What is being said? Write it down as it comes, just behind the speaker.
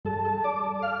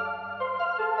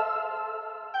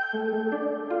Alright,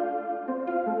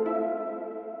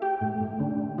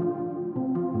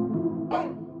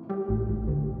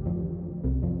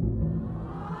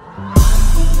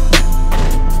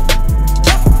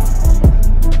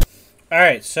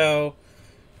 so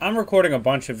I'm recording a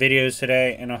bunch of videos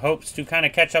today in hopes to kind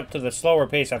of catch up to the slower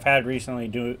pace I've had recently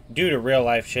due to real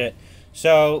life shit.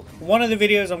 So one of the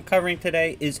videos I'm covering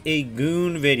today is a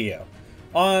Goon video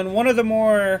on one of the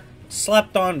more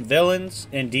slept on villains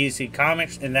in DC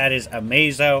Comics, and that is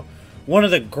Amazo, one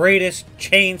of the greatest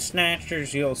chain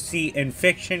snatchers you'll see in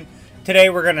fiction. Today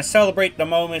we're going to celebrate the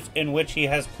moments in which he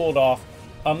has pulled off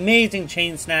amazing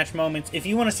chain snatch moments. If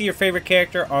you want to see your favorite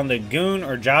character on the Goon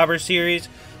or Jobber series,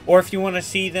 or if you want to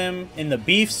see them in the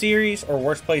Beef series or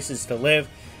Worst Places to Live,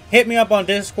 hit me up on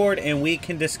Discord and we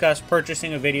can discuss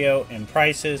purchasing a video and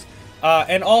prices.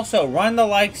 And also, run the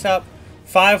likes up.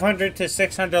 500 to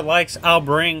 600 likes, I'll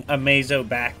bring Amazo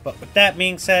back. But with that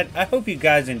being said, I hope you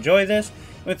guys enjoy this.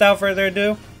 Without further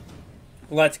ado,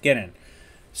 let's get in.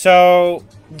 So,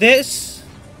 this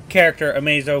character,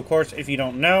 Amazo, of course, if you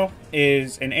don't know,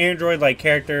 is an android-like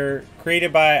character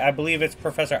created by, I believe it's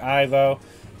Professor Ivo,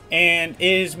 and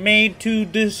is made to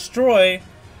destroy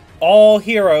all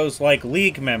heroes like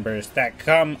League members that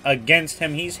come against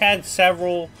him. He's had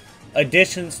several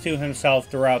additions to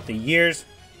himself throughout the years,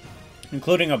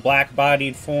 including a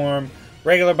black-bodied form,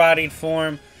 regular-bodied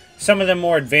form, some of them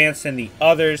more advanced than the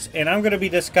others, and I'm going to be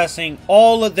discussing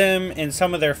all of them and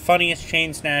some of their funniest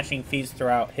chain-snatching feats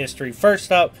throughout history.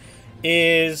 First up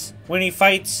is when he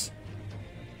fights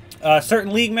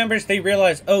certain League members, they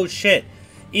realize, oh shit,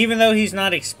 even though he's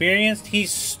not experienced,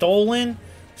 he's stolen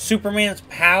Superman's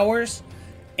powers,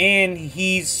 and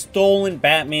he's stolen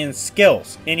Batman's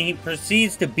skills, and he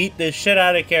proceeds to beat the shit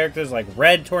out of characters like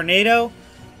Red Tornado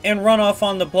and run off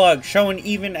on the plug, showing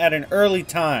even at an early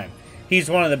time he's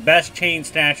one of the best chain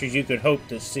snatchers you could hope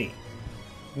to see.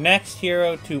 Next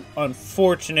hero to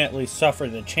unfortunately suffer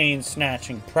the chain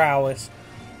snatching prowess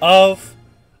of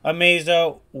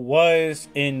Amazo was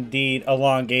indeed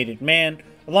Elongated Man.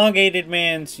 Elongated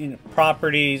Man's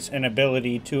properties and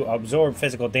ability to absorb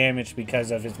physical damage because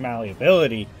of his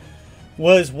malleability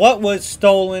was what was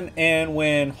stolen, and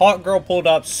when Hawk Girl pulled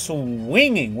up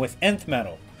swinging with Nth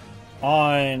Metal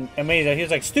on Amazo, he was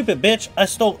like, stupid bitch, I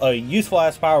stole a useful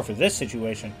ass power for this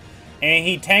situation. And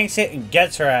he tanks it and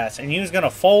gets her ass, and he was going to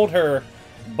fold her,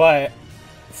 but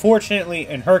fortunately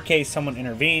in her case someone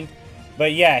intervened.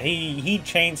 But yeah, he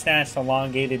chain snatched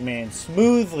Elongated Man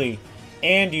smoothly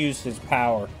and used his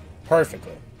power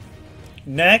perfectly.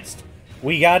 Next,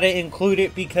 we gotta include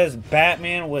it because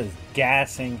Batman was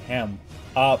gassing him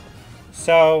up.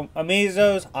 So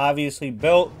Amazo's obviously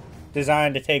built,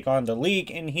 designed to take on the League,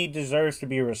 and he deserves to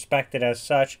be respected as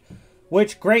such,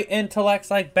 which great intellects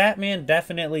like Batman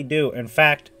definitely do. In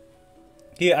fact,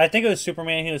 I think it was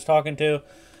Superman he was talking to.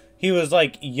 He was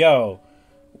like, yo,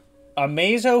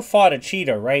 Amazo fought a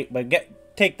cheetah, right? But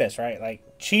take this, right? Like,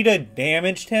 cheetah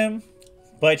damaged him,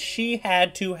 but she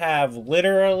had to have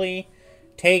literally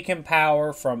taken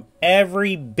power from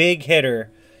every big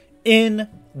hitter in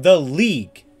the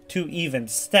League to even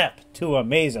step to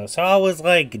Amazo. So I was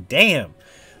like, damn,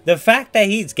 the fact that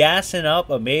he's gassing up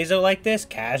Amazo like this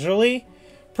casually,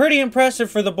 pretty impressive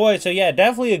for the boy. So yeah,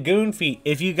 definitely a Goon feat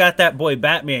if you got that boy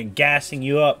Batman gassing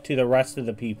you up to the rest of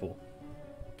the people.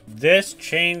 This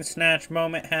chain snatch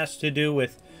moment has to do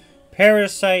with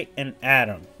Parasite and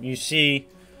Atom. You see,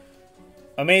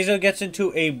 Amazo gets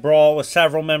into a brawl with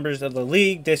several members of the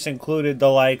League. This included the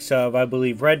likes of, I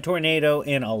believe, Red Tornado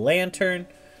and a Lantern.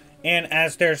 And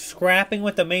as they're scrapping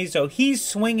with Amazo, he's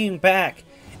swinging back,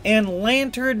 and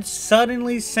Lantern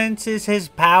suddenly senses his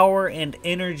power and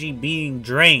energy being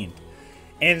drained.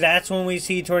 And that's when we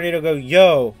see Tornado go,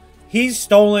 yo, he's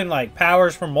stolen like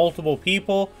powers from multiple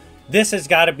people. This has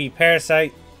got to be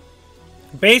Parasite.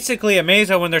 Basically,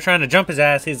 Amazo, when they're trying to jump his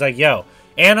ass, he's like, yo,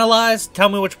 analyze, tell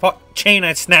me which chain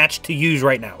I snatched to use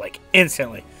right now, like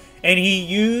instantly. And he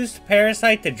used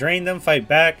Parasite to drain them, fight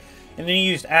back. And then he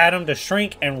used Atom to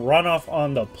shrink and run off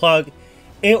on the plug.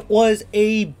 It was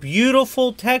a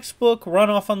beautiful textbook run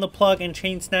off on the plug and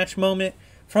chain snatch moment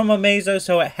from Amazo,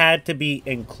 so it had to be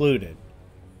included.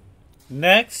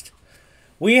 Next,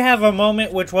 we have a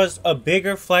moment which was a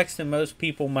bigger flex than most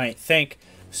people might think.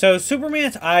 So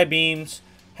Superman's I-beams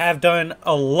have done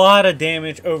a lot of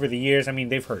damage over the years. I mean,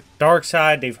 they've hurt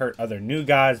Darkseid, they've hurt other new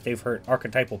gods, they've hurt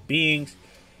archetypal beings,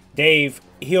 they've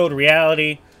healed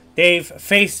reality. They've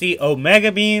faced the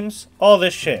Omega Beams, all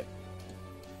this shit.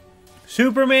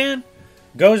 Superman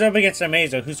goes up against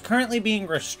Amazo, who's currently being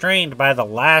restrained by the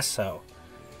lasso.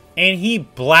 And he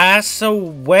blasts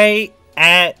away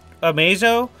at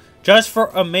Amazo, just for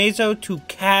Amazo to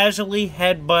casually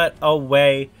headbutt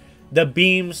away the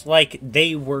beams like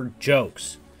they were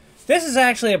jokes. This is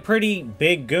actually a pretty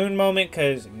big Goon moment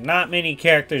because not many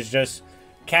characters just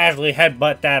casually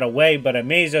headbutt that away, but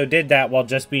Amazo did that while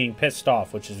just being pissed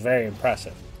off, which is very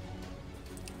impressive.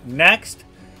 Next,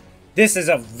 this is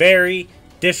a very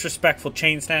disrespectful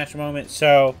chain snatch moment.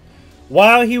 So,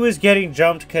 while he was getting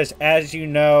jumped, because as you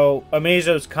know,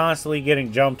 Amazo's constantly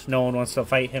getting jumped, no one wants to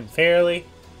fight him fairly,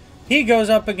 he goes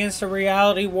up against a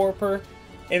reality warper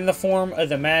in the form of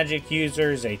the magic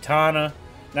user Zatanna.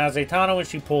 Now, Zatanna, when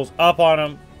she pulls up on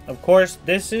him, of course,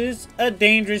 this is a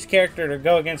dangerous character to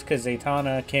go against because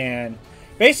Zatanna can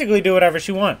basically do whatever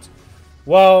she wants.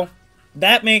 Well,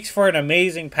 that makes for an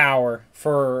amazing power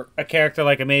for a character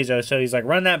like Amazo. So he's like,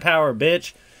 run that power,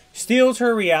 bitch. Steals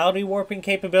her reality warping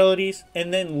capabilities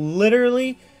and then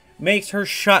literally makes her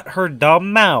shut her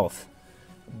dumb mouth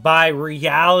by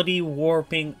reality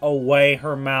warping away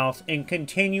her mouth and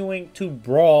continuing to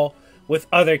brawl with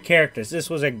other characters. This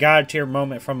was a god tier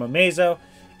moment from Amazo,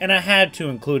 and I had to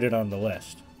include it on the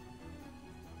list.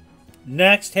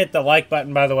 Next, hit the like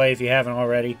button, by the way, if you haven't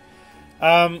already.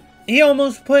 He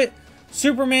almost put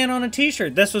Superman on a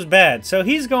t-shirt. This was bad. So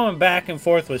he's going back and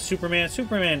forth with Superman.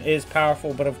 Superman is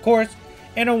powerful, but of course,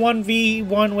 in a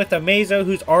 1v1 with Amazo,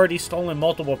 who's already stolen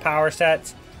multiple power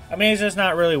sets, Amazo's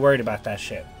not really worried about that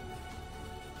shit.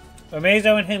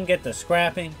 Amazo and him get the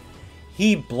scrapping.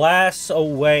 He blasts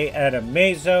away at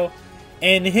Amazo,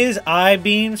 and his eye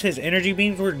beams, his energy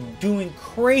beams, were doing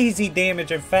crazy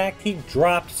damage. In fact, he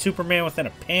dropped Superman within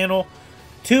a panel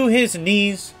to his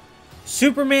knees.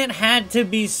 Superman had to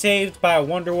be saved by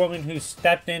Wonder Woman, who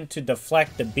stepped in to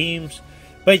deflect the beams.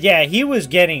 But yeah, he was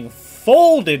getting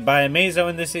folded by Amazo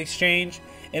in this exchange,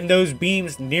 and those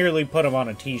beams nearly put him on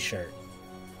a t-shirt.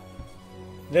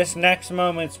 This next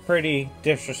moment's pretty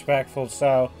disrespectful.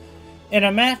 So, in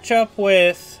a matchup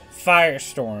with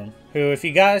Firestorm, who, if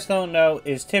you guys don't know,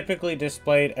 is typically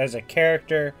displayed as a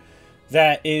character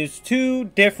that is two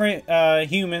different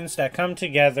humans that come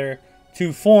together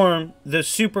to form the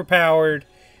superpowered,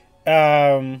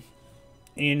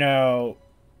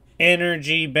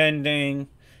 energy bending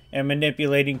and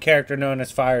manipulating character known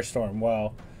as Firestorm.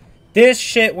 Well, this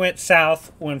shit went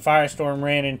south when Firestorm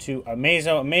ran into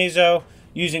Amazo. Amazo,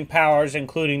 using powers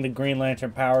including the Green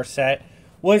Lantern power set,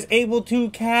 was able to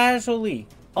casually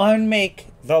unmake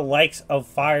the likes of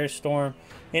Firestorm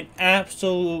and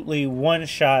absolutely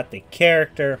one-shot the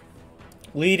character,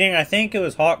 leading, I think it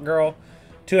was Hawkgirl,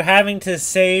 to having to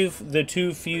save the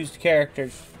two fused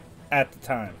characters at the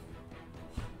time.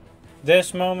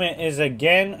 This moment is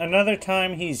again another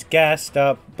time he's gassed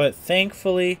up, but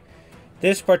thankfully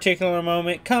this particular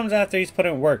moment comes after he's put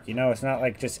in work. You know, it's not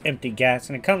like just empty gas,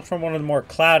 and it comes from one of the more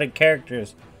clouded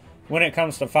characters when it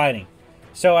comes to fighting.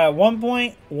 So at one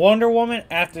point, Wonder Woman,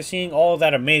 after seeing all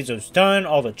that Amazo's done,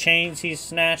 all the chains he's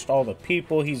snatched, all the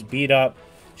people he's beat up,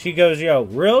 she goes, yo,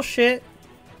 real shit,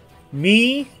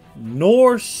 me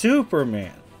nor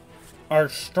Superman are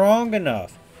strong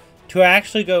enough to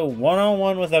actually go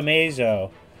one-on-one with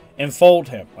Amazo and fold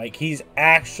him. Like, he's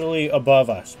actually above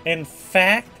us. In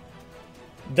fact,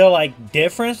 the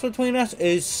difference between us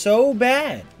is so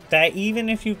bad that even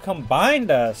if you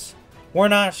combined us, we're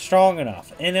not strong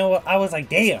enough. And I was like,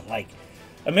 damn,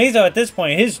 Amazo at this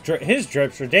point, his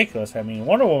drip's ridiculous. I mean,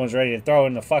 Wonder Woman's ready to throw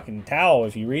in the fucking towel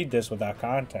if you read this without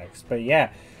context. But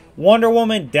yeah, Wonder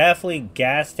Woman definitely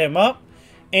gassed him up,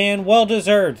 and well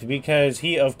deserved, because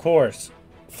he, of course,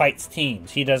 fights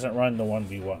teams. He doesn't run the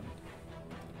 1v1.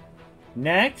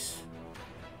 Next,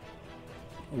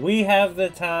 we have the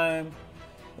time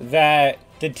that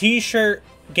the t-shirt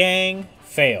gang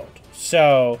failed.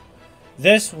 So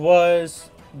this was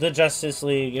the Justice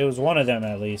League. It was one of them,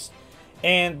 at least.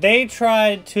 And they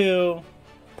tried to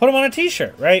put him on a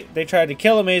t-shirt, right? They tried to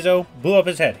kill Amazo, blew up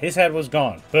his head. His head was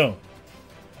gone. Boom.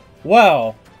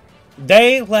 Well,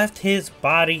 they left his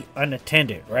body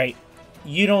unattended, right?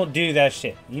 You don't do that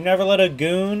shit. You never let a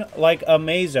goon like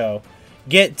Amazo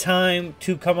get time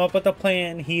to come up with a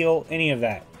plan, heal, any of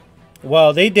that.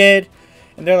 Well, they did.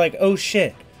 And they're like, oh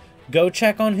shit. Go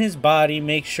check on his body,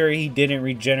 make sure he didn't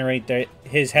regenerate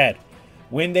his head.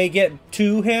 When they get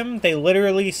to him, they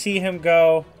literally see him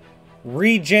go,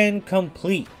 regen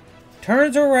complete.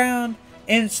 Turns around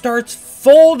and starts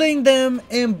folding them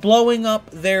and blowing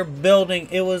up their building.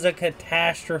 It was a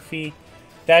catastrophe.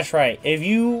 That's right. If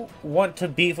you want to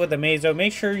beef with Amazo,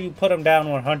 make sure you put him down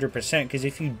 100%. Because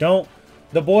if you don't,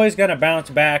 the boy's going to bounce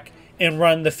back and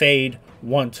run the fade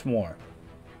once more.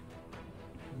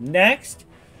 Next,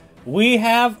 we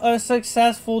have a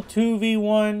successful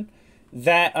 2v1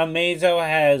 that Amazo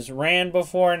has ran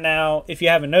before. Now, if you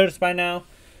haven't noticed by now,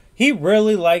 he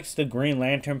really likes the Green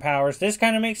Lantern powers. This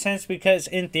kind of makes sense because,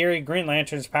 in theory, Green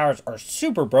Lantern's powers are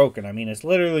super broken. I mean, it's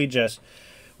literally just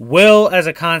will as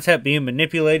a concept being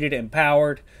manipulated and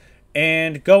powered,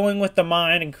 and going with the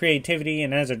mind and creativity.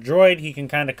 And as a droid, he can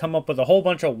kind of come up with a whole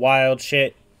bunch of wild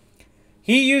shit.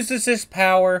 He uses this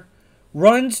power,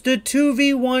 runs the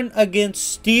 2v1 against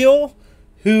Steel,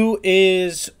 who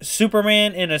is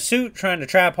Superman in a suit, trying to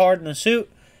trap hard in a suit,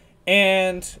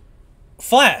 and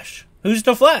Flash. Who's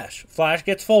the Flash? Flash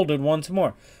gets folded once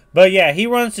more. But yeah, he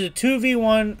runs to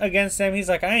 2v1 against them. He's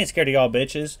like, I ain't scared of y'all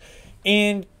bitches.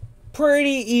 And pretty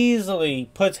easily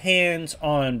puts hands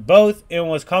on both and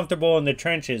was comfortable in the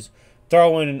trenches,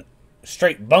 throwing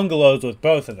straight bungalows with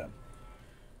both of them.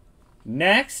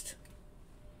 Next,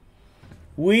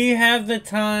 we have the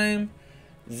time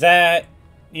that,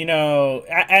 you know,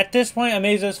 at this point,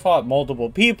 Amazo's fought multiple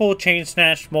people, chain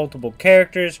snatched multiple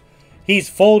characters. He's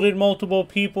folded multiple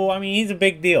people. I mean, he's a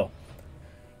big deal.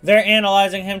 They're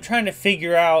analyzing him, trying to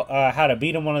figure out how to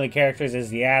beat him. One of the characters is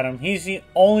the Atom. He's the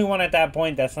only one at that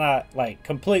point that's not, like,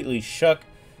 completely shook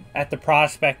at the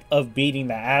prospect of beating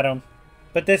the Atom.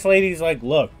 But this lady's like,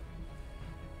 look,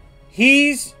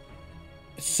 he's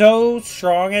so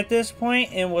strong at this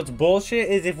point, and what's bullshit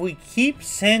is if we keep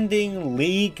sending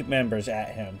League members at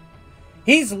him,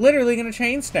 he's literally going to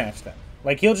chain snatch them.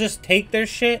 Like, he'll just take their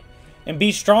shit and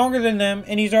be stronger than them,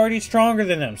 and he's already stronger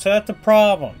than them. So that's the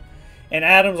problem. And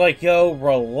Adam's like, yo,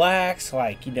 relax.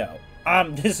 Like, you know,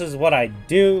 this is what I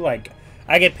do. Like,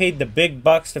 I get paid the big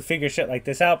bucks to figure shit like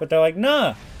this out. But they're like,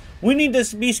 nah, we need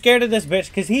to be scared of this bitch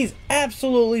because he's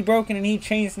absolutely broken and he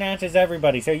chain snatches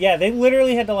everybody. So yeah, they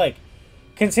literally had to, like,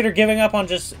 consider giving up on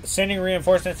just sending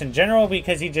reinforcements in general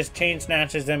because he just chain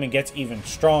snatches them and gets even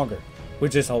stronger,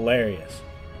 which is hilarious.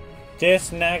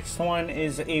 This next one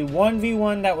is a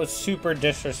 1v1 that was super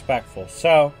disrespectful.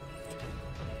 So,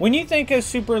 when you think of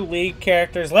Super League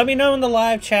characters, let me know in the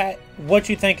live chat what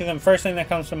you think of them. First thing that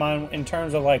comes to mind in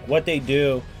terms of, like, what they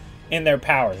do in their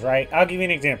powers, right? I'll give you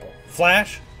an example.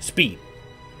 Flash, speed.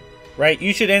 Right?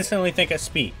 You should instantly think of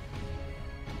speed.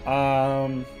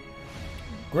 Green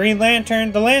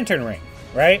Lantern, the Lantern Ring,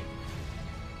 right?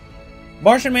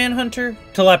 Martian Manhunter,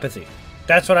 telepathy.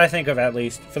 That's what I think of, at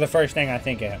least, for the first thing I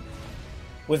think of him.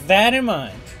 With that in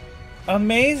mind,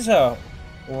 Amazo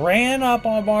ran up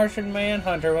on Martian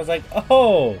Manhunter, was like,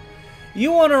 oh,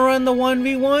 you want to run the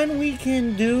 1v1? We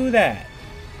can do that.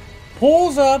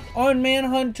 Pulls up on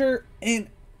Manhunter and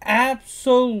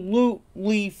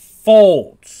absolutely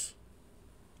folds.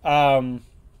 Manhunter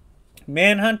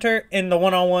in the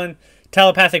one-on-one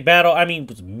telepathic battle, I mean,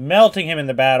 was melting him in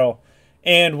the battle,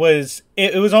 and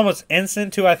it was almost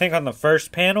instant too, I think, on the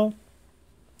first panel.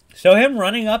 So him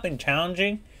running up and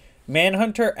challenging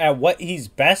Manhunter at what he's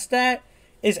best at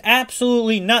is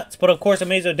absolutely nuts. But of course,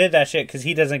 Amazo did that shit because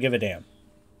he doesn't give a damn.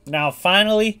 Now,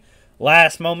 finally,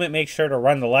 last moment, make sure to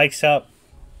run the likes up.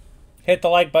 Hit the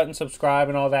like button, subscribe,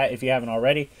 and all that if you haven't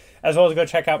already. As well as go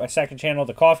check out my second channel,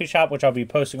 The Coffee Shop, which I'll be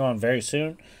posting on very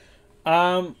soon.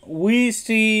 We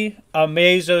see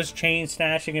Amazo's chain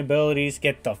snatching abilities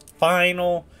get the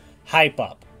final hype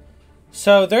up.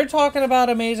 So they're talking about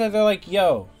Amazo. They're like,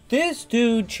 yo, this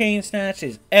dude chain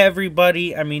snatches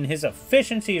everybody. I mean, his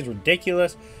efficiency is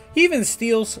ridiculous. He even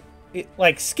steals,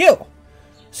 like, skill.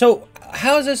 So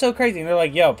how is this so crazy? And they're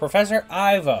like, yo, Professor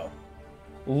Ivo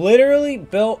literally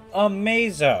built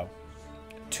Amazo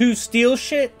to steal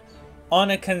shit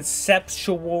on a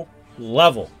conceptual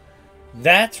level.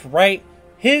 That's right.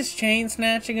 His chain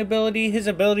snatching ability, his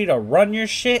ability to run your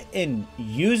shit and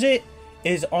use it,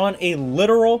 is on a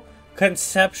literal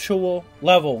conceptual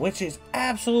level, which is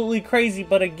absolutely crazy.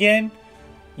 But again,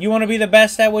 you want to be the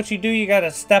best at what you do, you got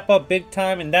to step up big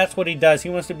time, and that's what he does. He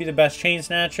wants to be the best chain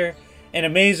snatcher, and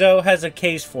Amazo has a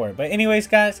case for it. But anyways,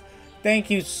 guys, thank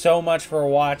you so much for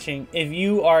watching. If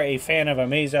you are a fan of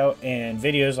Amazo and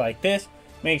videos like this,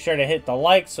 make sure to hit the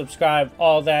like, subscribe,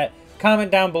 all that.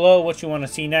 Comment down below what you want to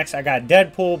see next. I got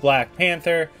Deadpool, Black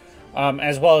Panther,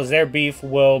 as well as their beef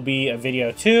will be a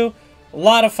video too. A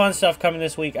lot of fun stuff coming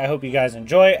this week. I hope you guys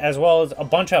enjoy, as well as a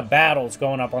bunch of battles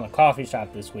going up on the Coffee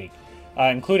Shop this week,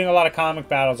 including a lot of comic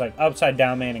battles like Upside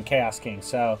Down Man and Chaos King.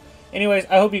 So, anyways,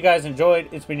 I hope you guys enjoyed.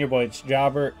 It's been your boy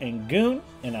Jobber and Goon,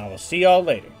 and I will see y'all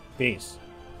later. Peace.